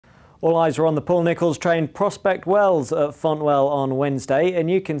All eyes were on the Paul Nicholls-trained Prospect Wells at Fontwell on Wednesday,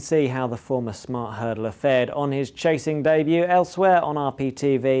 and you can see how the former smart hurdler fared on his chasing debut elsewhere on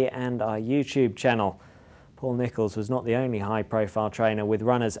RPTV and our YouTube channel. Paul Nicholls was not the only high-profile trainer with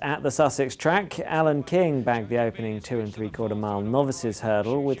runners at the Sussex track. Alan King bagged the opening 2 3/4 mile novices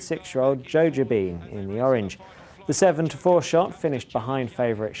hurdle with 6-year-old Joja Bean in the orange. The 7-4 shot finished behind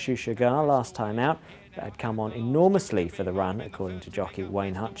favourite Shushagar last time out, but had come on enormously for the run, according to jockey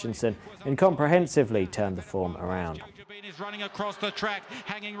Wayne Hutchinson, and comprehensively turned the form around. Is running across the track,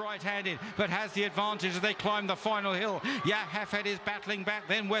 hanging right-handed, but has the advantage as they climb the final hill. Hafed is battling back,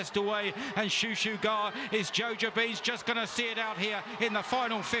 then West Away, and Shushagar is Joja Bean's just going to see it out here in the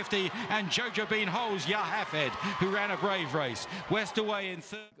final 50, and Joja Bean holds Hafed, who ran a brave race. West Away in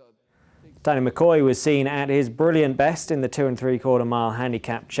third. Tony McCoy was seen at his brilliant best in the 2 3/4 mile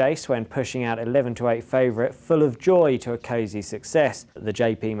handicap chase when pushing out 11-8 favourite Full of Joy to a cosy success. The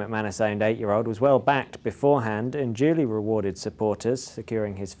JP McManus-owned 8-year-old was well backed beforehand and duly rewarded supporters,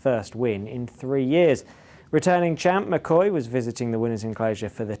 securing his first win in 3 years. Returning champ McCoy was visiting the winners' enclosure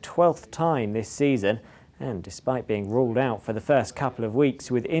for the 12th time this season, and despite being ruled out for the first couple of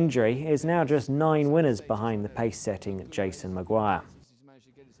weeks with injury, is now just 9 winners behind the pace-setting Jason Maguire.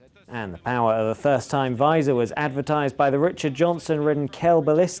 And the power of a first-time visor was advertised by the Richard Johnson-ridden Kel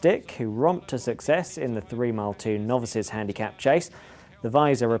Ballistic, who romped to success in the 3 mile 2 novices handicap chase. The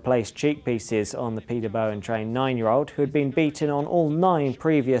visor replaced cheek pieces on the Peter Bowen-trained 9-year-old, who had been beaten on all 9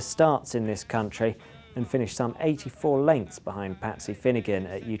 previous starts in this country and finished some 84 lengths behind Patsy Finnegan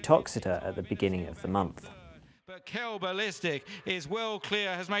at Uttoxeter at the beginning of the month. But Kel Ballistic is well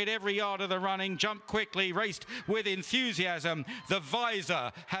clear, has made every yard of the running, jumped quickly, raced with enthusiasm. The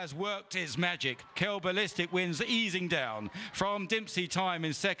visor has worked its magic. Kel Ballistic wins easing down from Dempsey Time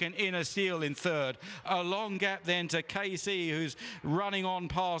in second, Inner Steel in third. A long gap then to KC, who's running on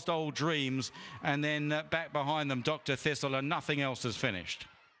past Old Dreams, and then back behind them Dr. Thistle, and nothing else has finished.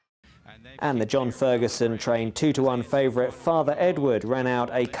 And the John Ferguson-trained 2-1 favourite Father Edward ran out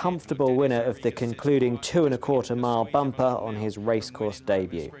a comfortable winner of the concluding 2 1/4 mile bumper on his racecourse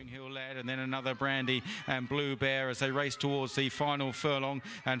debut. And then another Brandy and Blue Bear as they race towards the final furlong,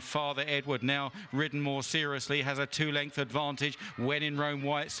 and Father Edward, now ridden more seriously, has a 2-length advantage. When in Rome,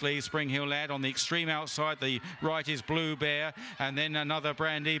 White Sleeve, Spring Hill Lad on the extreme outside, the right is Blue Bear, and then another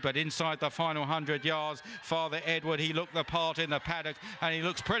Brandy, but inside the final 100 yards, Father Edward, he looked the part in the paddock, and he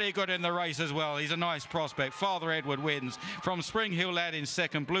looks pretty good in the race as well. He's a nice prospect. Father Edward wins from Spring Hill Lad in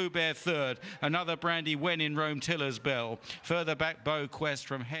second, Blue Bear third, another Brandy, When in Rome, Tiller's Bell. Further back, Bow Quest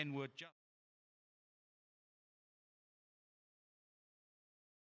from Henwood.